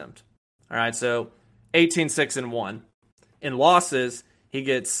goal attempt. All right, so 18, 6, and 1. In losses, he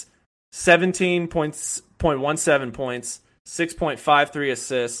gets 17.17 points, 6.53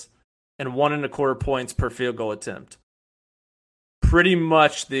 assists, and 1.25 points per field goal attempt. Pretty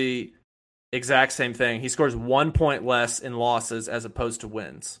much the exact same thing. He scores 1 point less in losses as opposed to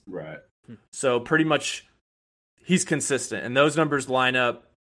wins. Right. So pretty much he's consistent, and those numbers line up,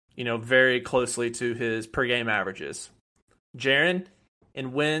 very closely to his per game averages. Jaren,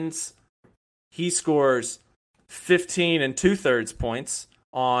 in wins, he scores 15 2/3 points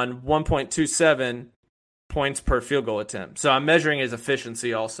on 1.27 points per field goal attempt. So I'm measuring his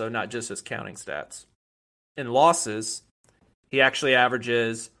efficiency also, not just his counting stats. In losses, he actually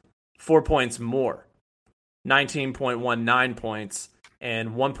averages 4 points more, 19.19 points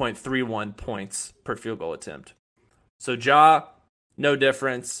and 1.31 points per field goal attempt. So Ja, no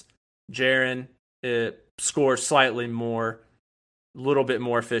difference. Jaren, it scores slightly more, a little bit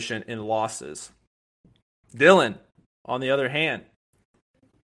more efficient in losses. Dylan, on the other hand,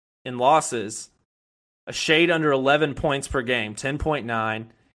 in losses, a shade under 11 points per game, 10.9,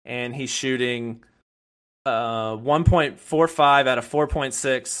 and he's shooting 1.45 out of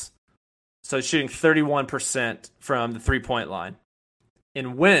 4.6, so he's shooting 31% from the three-point line.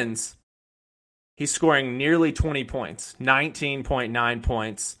 In wins, he's scoring nearly 20 points, 19.9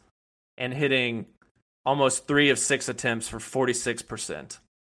 points, and hitting almost 3 of 6 attempts for 46%.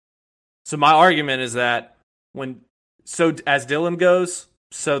 So my argument is that as Dylan goes,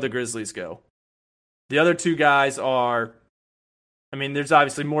 so the Grizzlies go. The other two guys there's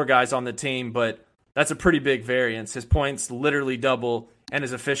obviously more guys on the team, but that's a pretty big variance. His points literally double, and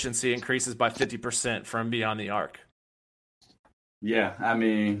his efficiency increases by 50% from beyond the arc. Yeah,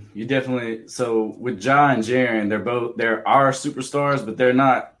 you definitely. So with Ja and Jaren, they're our superstars, but they're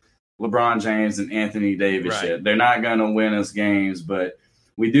not LeBron James and Anthony Davis yet. They're not going to win us games, but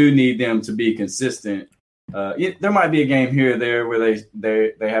we do need them to be consistent. There might be a game here or there where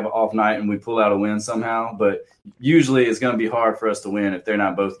they have an off night and we pull out a win somehow, but usually it's going to be hard for us to win if they're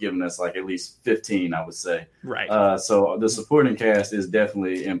not both giving us like at least 15, I would say. Right. So the supporting cast is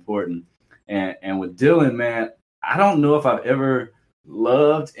definitely important. And with Dylan, man, I don't know if I've ever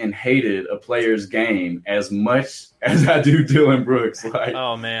loved and hated a player's game as much as I do Dylan Brooks. Like,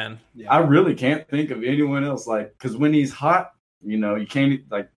 oh man, I really can't think of anyone else. Like, because when he's hot, you can't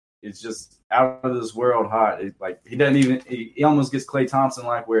it's just out of this world hot. He doesn't even. He almost gets Klay Thompson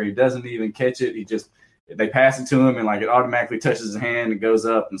like where he doesn't even catch it. They pass it to him and it automatically touches his hand and goes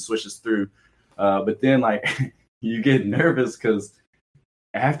up and swishes through. But then you get nervous because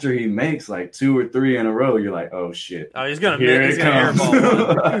after he makes 2 or 3 in a row, you're like, oh shit. Oh, he's gonna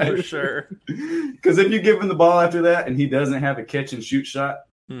airball one for sure. Because if you give him the ball after that and he doesn't have a catch and shoot shot,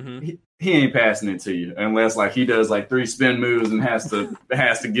 he ain't passing it to you unless he does 3 spin moves and has to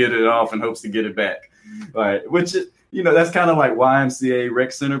get it off and hopes to get it back. Which that's kind of like YMCA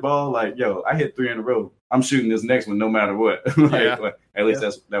rec center ball. I hit 3 in a row. I'm shooting this next one no matter what. At least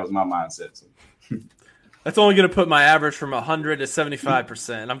that was my mindset. So. That's only going to put my average from 100 to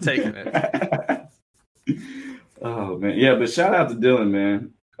 75%. I'm taking it. Oh, man. Yeah, but shout out to Dylan,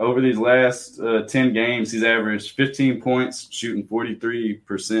 man. Over these last 10 games, he's averaged 15 points, shooting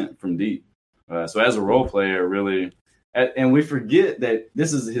 43% from deep. So as a role player, really – and we forget that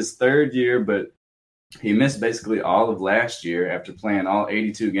this is his third year, but he missed basically all of last year after playing all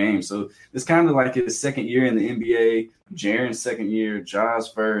 82 games. So it's kind of like his second year in the NBA, Jaren's second year, Ja's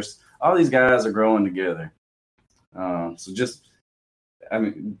first. All these guys are growing together. How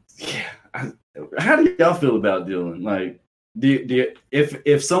do y'all feel about Dylan?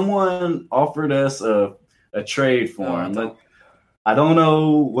 If someone offered us a trade for him, I don't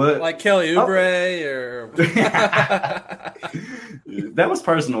know what, Kelly Oubre or that was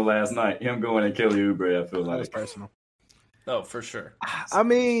personal last night. Him going at Kelly Oubre, I feel like that was personal. Oh, for sure. I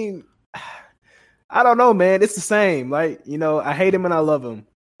don't know, man. It's the same. I hate him and I love him.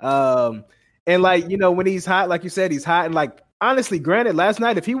 And when he's hot, like you said, he's hot. And honestly, granted, last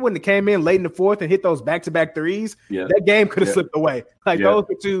night, if he wouldn't have came in late in the fourth and hit those back-to-back threes, that game could have slipped away. Those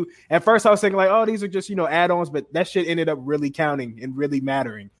were two. At first, I was thinking these are just, add-ons, but that shit ended up really counting and really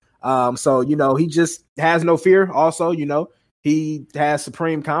mattering. So, he just has no fear. Also, he has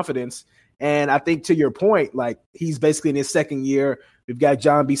supreme confidence. And I think to your point, he's basically in his second year. We've got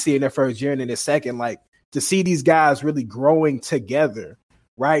John BC in their first year and in his second, to see these guys really growing together.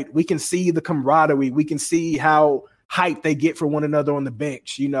 Right. We can see the camaraderie. We can see how hyped they get for one another on the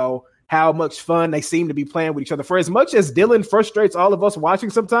bench, how much fun they seem to be playing with each other. For as much as Dylan frustrates all of us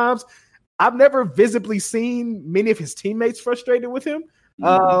watching sometimes, I've never visibly seen many of his teammates frustrated with him,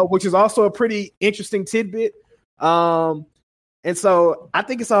 which is also a pretty interesting tidbit. And so I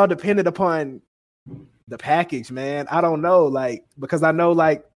think it's all dependent upon the package, man. I don't know, because I know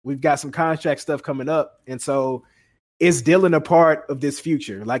we've got some contract stuff coming up. And so is Dillon a part of this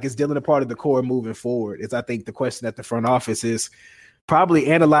future? Like, is Dillon a part of the core moving forward? Is I think the question at the front office is probably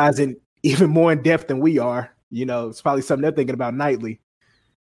analyzing even more in depth than we are. You know, it's probably something they're thinking about nightly.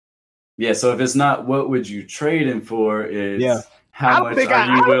 Yeah, so if it's not what would you trade him for, it's how much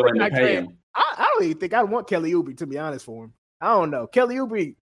are you willing to pay him? I don't even think I want Kelly Oubre, to be honest, for him. I don't know. Kelly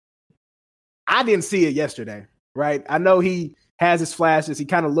Oubre, I didn't see it yesterday, right? I know he has his flashes. He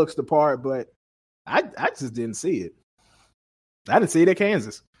kind of looks the part, but I just didn't see it. I didn't see it at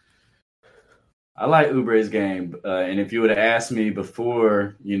Kansas. I like Oubre's game, and if you would have asked me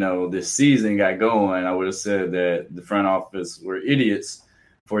before, this season got going, I would have said that the front office were idiots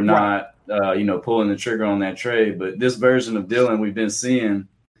for not, pulling the trigger on that trade. But this version of Dillon we've been seeing,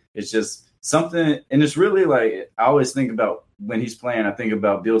 it's just something, and it's really like I always think about when he's playing. I think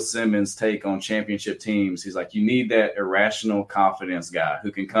about Bill Simmons' take on championship teams. He's like, you need that irrational confidence guy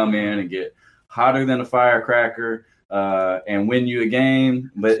who can come in and get hotter than a firecracker. And win you a game,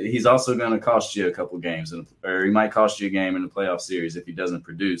 but he's also going to cost you a couple games, or he might cost you a game in the playoff series if he doesn't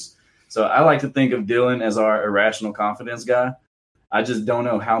produce. So I like to think of Dillon as our irrational confidence guy. I just don't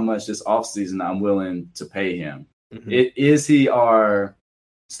know how much this offseason I'm willing to pay him. Mm-hmm. Is he our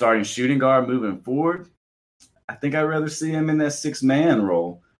starting shooting guard moving forward? I think I'd rather see him in that 6-man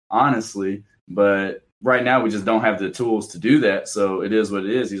role, honestly. But right now we just don't have the tools to do that. So it is what it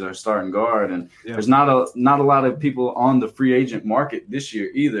is. He's our starting guard. And there's not a lot of people on the free agent market this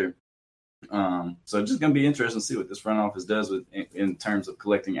year either. So it's just going to be interesting to see what this front office does in terms of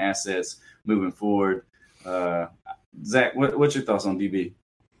collecting assets moving forward. Zach, what's your thoughts on DB?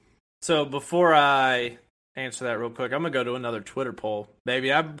 So before I answer that real quick, I'm going to go to another Twitter poll.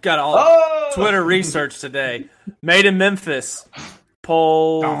 Baby, I've got all Twitter research today. Made in Memphis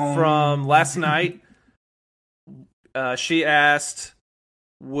poll from last night. She asked,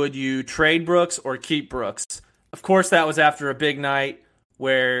 would you trade Brooks or keep Brooks? Of course, that was after a big night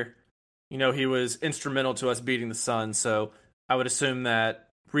where, he was instrumental to us beating the Suns. So I would assume that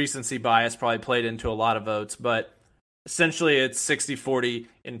recency bias probably played into a lot of votes. But essentially, it's 60-40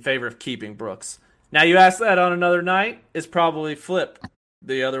 in favor of keeping Brooks. Now, you ask that on another night, it's probably flipped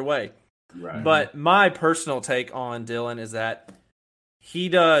the other way. Right. But my personal take on Dillon is that he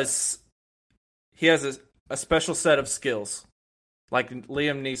has a special set of skills, like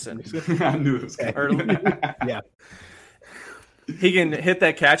Liam Neeson. I knew it was coming. Yeah. He can hit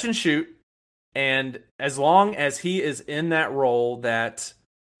that catch and shoot, and as long as he is in that role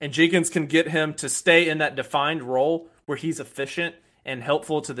and Jenkins can get him to stay in that defined role where he's efficient and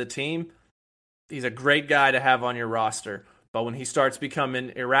helpful to the team, he's a great guy to have on your roster. But when he starts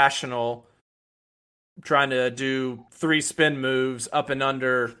becoming irrational, trying to do 3 spin moves up and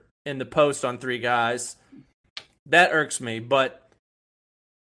under in the post on 3 guys, that irks me. But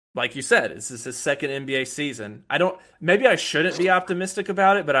like you said, this is his second NBA season. Maybe I shouldn't be optimistic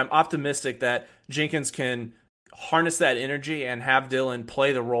about it, but I'm optimistic that Jenkins can harness that energy and have Dillon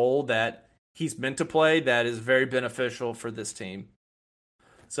play the role that he's meant to play that is very beneficial for this team.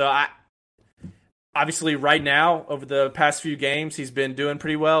 So obviously right now, over the past few games, he's been doing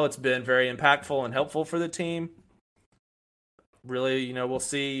pretty well. It's been very impactful and helpful for the team. Really, we'll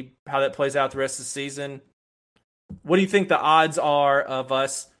see how that plays out the rest of the season. What do you think the odds are of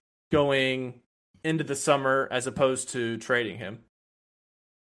us going into the summer as opposed to trading him?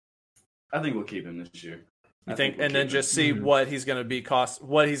 I think we'll keep him this year. You think, and then just see what he's going to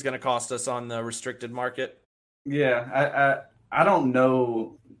cost us on the restricted market? Yeah, I don't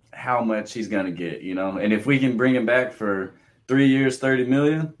know how much he's going to get, and if we can bring him back for 3 years, $30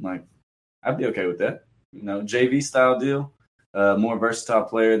 million, I'd be okay with that. JV style deal. More versatile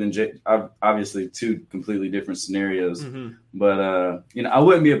player than obviously 2 completely different scenarios. Mm-hmm. But, I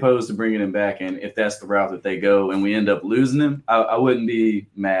wouldn't be opposed to bringing him back. And if that's the route that they go and we end up losing him, I wouldn't be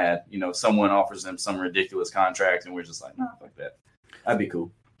mad. Someone offers him some ridiculous contract and we're just like, nah, fuck that. That'd be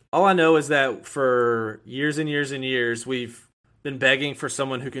cool. All I know is that for years and years and years, we've been begging for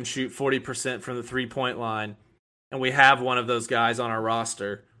someone who can shoot 40% from the 3-point line. And we have one of those guys on our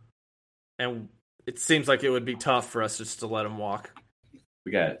roster. And it seems like it would be tough for us just to let him walk.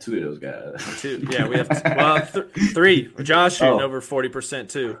 We got 2 of those guys. 2, yeah, we have 3. Josh shooting over 40%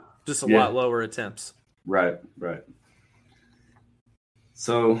 too, just a lot lower attempts. Right.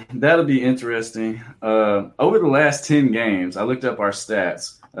 So that'll be interesting. Over the last 10 games, I looked up our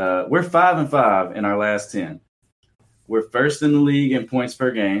stats. We're 5-5 in our last 10. We're first in the league in points per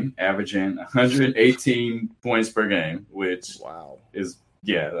game, averaging 118 points per game, which is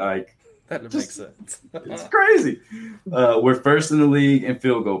that makes sense. It's crazy. We're first in the league in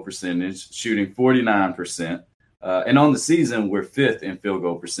field goal percentage, shooting 49%. And on the season, we're 5th in field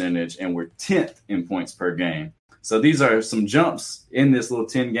goal percentage, and we're 10th in points per game. So these are some jumps in this little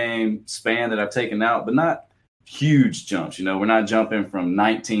 10-game span that I've taken out, but not huge jumps. We're not jumping from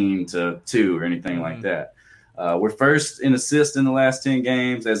 19 to 2 or anything like that. We're first in assists in the last 10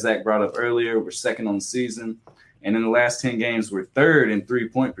 games, as Zach brought up earlier. We're second on the season. And in the last 10 games, we're third in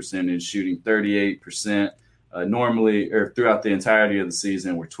three-point percentage, shooting 38%. Normally, or throughout the entirety of the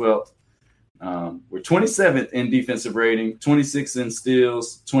season, we're 12th. We're 27th in defensive rating, 26th in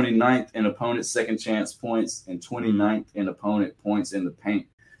steals, 29th in opponent second chance points, and 29th in opponent points in the paint.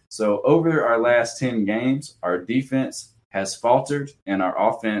 So over our last 10 games, our defense has faltered and our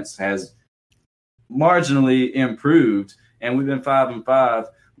offense has marginally improved. And we've been 5-5,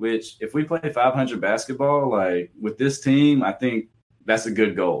 which if we play 500 basketball, like with this team, I think that's a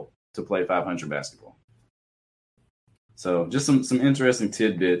good goal to play 500 basketball. So just some interesting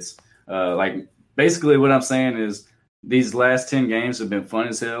tidbits. Like basically what I'm saying is these last 10 games have been fun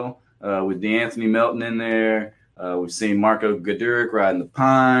as hell with DeAnthony Melton in there. We've seen Marco Gaduric riding the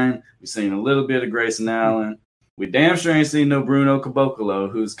pine. We've seen a little bit of Grayson Allen. We damn sure ain't seen no Bruno Caboclo,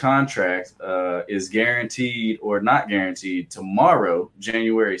 whose contract is guaranteed or not guaranteed tomorrow,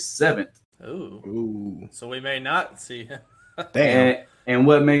 January 7th. Ooh. So we may not see him. Damn. And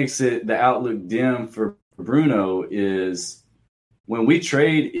what makes the outlook dim for Bruno is when we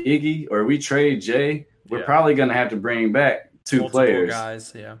trade Iggy or we trade Jay, we're probably going to have to bring back two Multiple players.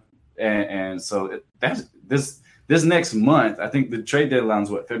 Guys, yeah. And so that's this next month. I think the trade deadline is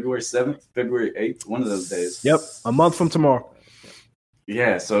February 7th, February 8th, one of those days. Yep, a month from tomorrow.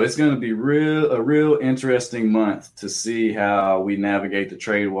 Yeah, so it's going to be a real interesting month to see how we navigate the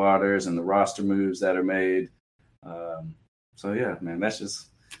trade waters and the roster moves that are made. So yeah, man, that's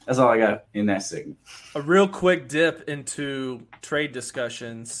all I got in that segment. A real quick dip into trade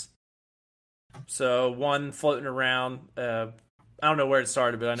discussions. So one floating around, I don't know where it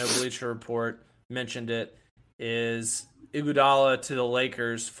started, but I know Bleacher Report mentioned it, is Iguodala to the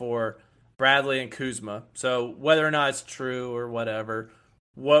Lakers for Bradley and Kuzma. So whether or not it's true or whatever,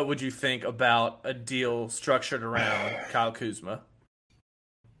 what would you think about a deal structured around Kyle Kuzma?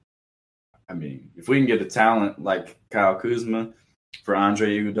 I mean, if we can get a talent like Kyle Kuzma for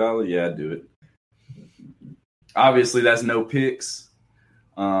Andre Iguodala, yeah, I'd do it. Obviously, that's no picks.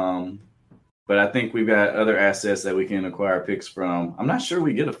 But I think we've got other assets that we can acquire picks from. I'm not sure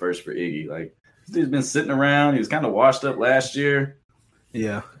we get a first for Iggy. Like, he's been sitting around. He was kind of washed up last year.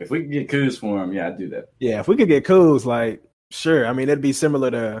 Yeah. If we could get Kuz for him, yeah, I'd do that. Yeah, if we could get Kuz, like, sure. I mean, it'd be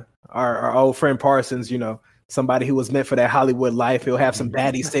similar to our old friend Parsons, somebody who was meant for that Hollywood life. He'll have some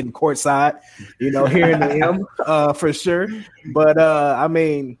baddies sitting courtside, hearing him for sure. But, I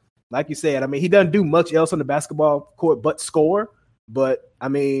mean, like you said, he doesn't do much else on the basketball court but score. But, I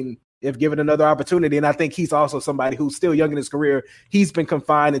mean, if given another opportunity, and I think he's also somebody who's still young in his career, he's been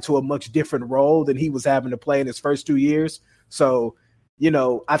confined into a much different role than he was having to play in his first 2 years. So,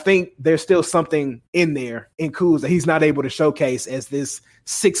 I think there's still something in there in Kuz that he's not able to showcase as this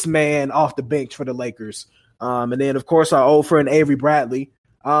sixth man off the bench for the Lakers. And then, of course, our old friend Avery Bradley,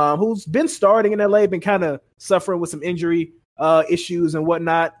 who's been starting in LA, been kind of suffering with some injury issues and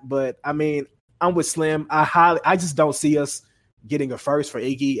whatnot. But, I mean, I'm with Slim. I just don't see us getting a first for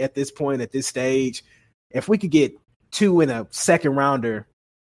Iggy at this point, at this stage. If we could get two in a second rounder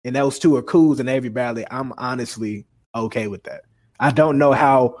and those two are Kuz and Avery Bradley, I'm honestly okay with that. I don't know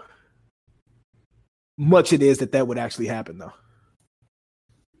how much it is that would actually happen, though.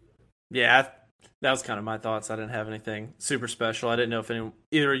 Yeah, that was kind of my thoughts. I didn't have anything super special. I didn't know if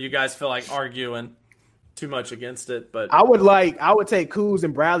either of you guys feel like arguing too much against it, but I would take Kuz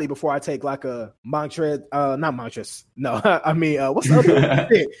and Bradley before I take like a Montrez. Not Montrez. No, I mean, what's the other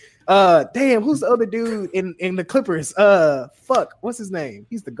dude? Damn, who's the other dude in the Clippers? What's his name?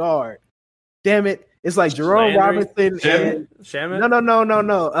 He's the guard. Damn it. It's like Jerome Robinson and Shaman?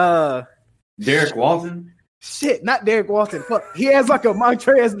 No. Derek Walton? Shit, not Derek Walton. Fuck. He has like a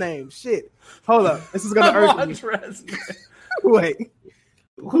Montrez name. Shit. Hold up. This is gonna irk me. Wait.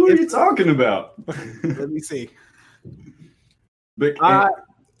 Who are you talking about? Let me see.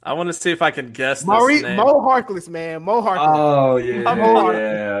 I want to see if I can guess Mo this name. Harkless, man. Mo Harkless. Oh yeah.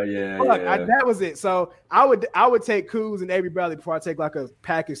 That was it. So I would take Kuz and Avery Bradley before I take like a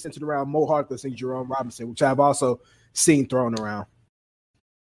package centered around Mo Harkless and Jerome Robinson, which I've also seen thrown around.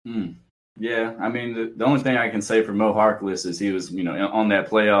 Yeah, I mean the only thing I can say for Mo Harkless is he was on that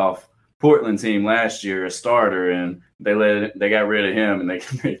playoff Portland team last year, a starter, and they got rid of him, and they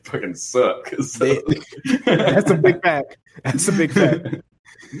fucking suck. So. That's a big fact.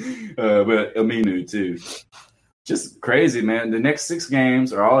 But Aminu too, just crazy, man. The next 6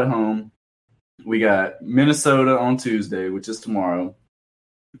 games are all at home. We got Minnesota on Tuesday, which is tomorrow.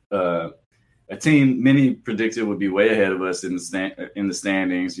 A team many predicted would be way ahead of us in the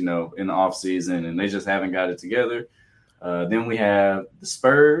standings, in the offseason, and they just haven't got it together. Then we have the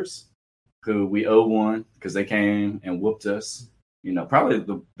Spurs, who we owe one because they came and whooped us. Probably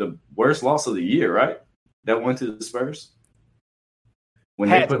the worst loss of the year, right? That went to the Spurs. When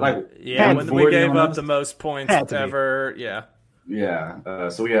they put when we gave up the most points ever. Yeah. Yeah.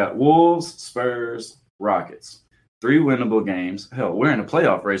 So we got Wolves, Spurs, Rockets. 3 winnable games. Hell, we're in a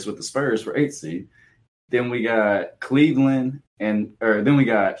playoff race with the Spurs for 8th seed. Then we got Cleveland then we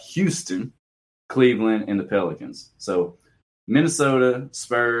got Houston, Cleveland, and the Pelicans. So Minnesota,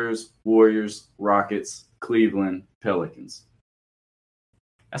 Spurs, Warriors, Rockets, Cleveland, Pelicans.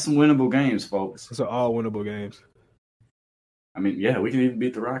 That's some winnable games, folks. Those are all winnable games. I mean, yeah, we can even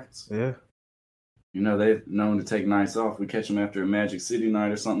beat the Rockets. Yeah. They've known to take nights off. We catch them after a Magic City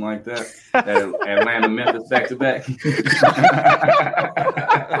night or something like that. Atlanta, Memphis, back to back.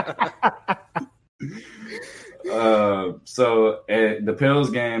 So at the Pels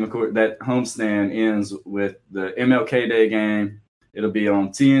game, of course, that homestand ends with the MLK Day game. It'll be on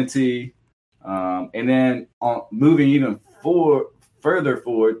TNT. And then moving even further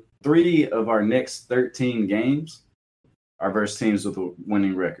forward, 3 of our next 13 games are versus teams with a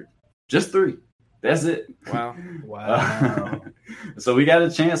winning record. Just 3. That's it. Wow. So we got a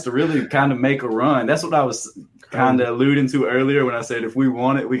chance to really kind of make a run. That's what I was kind of alluding to earlier when I said if we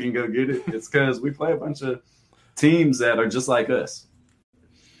want it, we can go get it. It's because we play a bunch of teams that are just like us,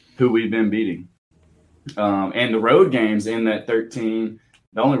 who we've been beating. And the road games in that 13,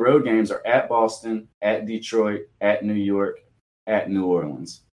 the only road games are at Boston, at Detroit, at New York, at New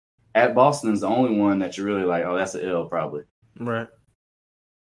Orleans. At Boston is the only one that you're really like, oh, that's an L probably. Right.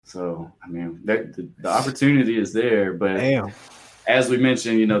 So, I mean, the opportunity is there, but Damn. As we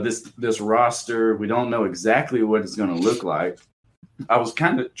mentioned, this roster, we don't know exactly what it's going to look like. I was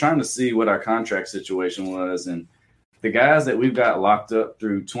kind of trying to see what our contract situation was, and the guys that we've got locked up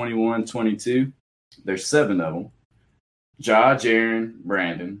through 21, 22, there's 7 of them. Jaron,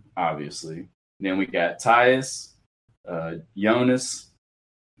 Brandon, obviously. Then we got Tyus, Jonas,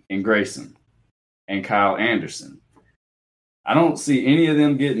 and Grayson, and Kyle Anderson. I don't see any of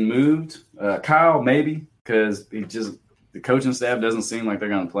them getting moved. Kyle, maybe, because the coaching staff doesn't seem like they're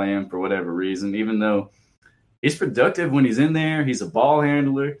going to play him for whatever reason, even though he's productive when he's in there. He's a ball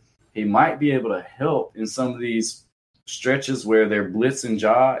handler. He might be able to help in some of these stretches where they're blitzing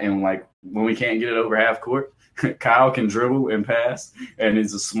Ja, and like when we can't get it over half court, Kyle can dribble and pass, and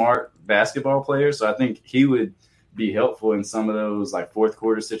he's a smart basketball player. So I think he would be helpful in some of those like fourth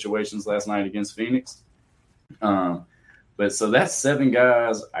quarter situations last night against Phoenix. But so that's 7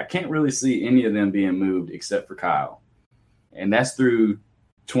 guys. I can't really see any of them being moved except for Kyle. And that's through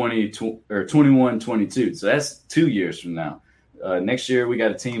 21, 22. So that's 2 years from now. Next year, we got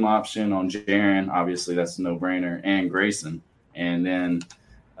a team option on Jaron. Obviously, that's a no-brainer. And Grayson. And then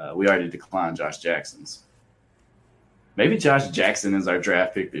we already declined Josh Jackson's. Maybe Josh Jackson is our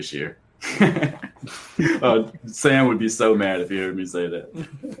draft pick this year. Sam would be so mad if he heard me say that.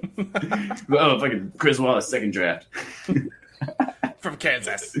 Fucking Chris Wallace, second draft. From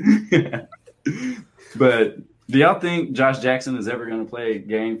Kansas. But do y'all think Josh Jackson is ever going to play a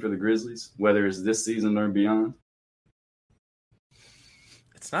game for the Grizzlies, whether it's this season or beyond?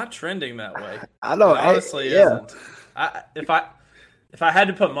 It's not trending that way. I know. It honestly isn't. If I had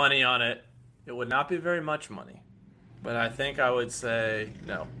to put money on it, it would not be very much money. But I think I would say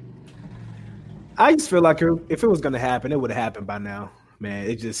no. I just feel like if it was going to happen, it would have happened by now. Man,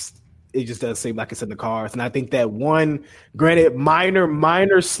 it just doesn't seem like it's in the cards. And I think that one, granted,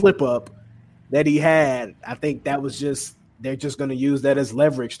 minor slip up that he had, I think that was they're just going to use that as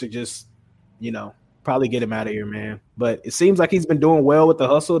leverage to just, probably get him out of here, man. But it seems like he's been doing well with the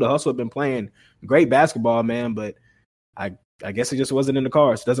hustle. The hustle had been playing great basketball, man. But I guess it just wasn't in the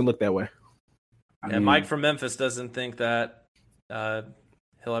cards. It doesn't look that way. And Mike from Memphis doesn't think that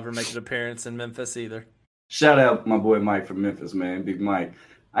he'll ever make an appearance in Memphis either. Shout out my boy Mike from Memphis, man. Big Mike.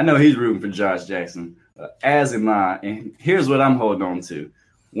 I know he's rooting for Josh Jackson, as am I. And here's what I'm holding on to.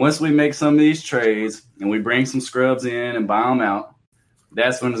 Once we make some of these trades and we bring some scrubs in and buy them out,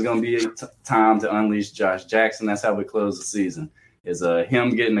 that's when it's going to be time to unleash Josh Jackson. That's how we close the season, is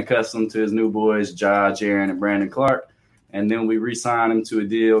him getting accustomed to his new boys, Jaron, and Brandon Clark. And then we re-sign him to a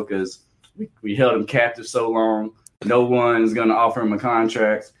deal because we held him captive so long. No one is going to offer him a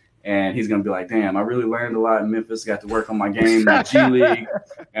contract. And he's going to be like, damn, I really learned a lot in Memphis. Got to work on my game in the G League.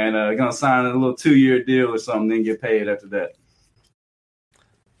 And going to sign a little 2-year deal or something, then get paid after that.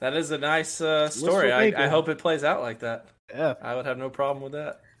 That is a nice story. I hope it plays out like that. Yeah. I would have no problem with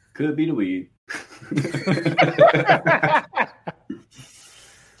that. Could be the weed.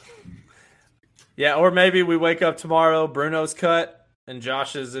 Yeah, or maybe we wake up tomorrow, Bruno's cut, and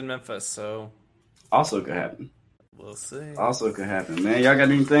Josh is in Memphis. So Also could happen. We'll see. Also could happen, man. Y'all got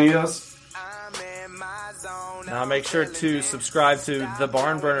anything else? Now make sure to subscribe to the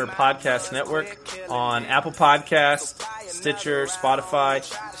Barn Burner Podcast Network on Apple Podcasts, Stitcher, Spotify,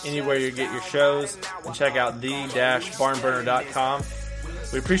 anywhere you get your shows, and check out the-barnburner.com.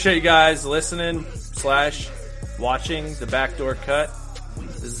 We appreciate you guys listening / watching the Backdoor Cut.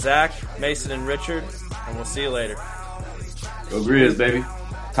 This is Zach, Mason, and Richard, and we'll see you later. Go Grizz, baby.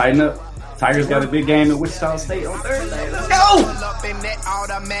 Tighten up. Tigers got a big game at Wichita State on Thursday. Let's go! Pull up in that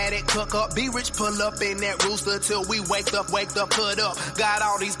automatic, cook up, be rich, pull up in that rooster till we wake up, put up. Got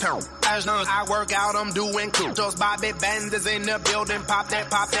all these pounds. I work out, I'm doing cool. Just Bobby Banders in the building, pop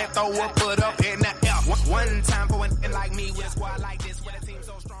that, throw a put up in the air. One time for an like me with a squad like this.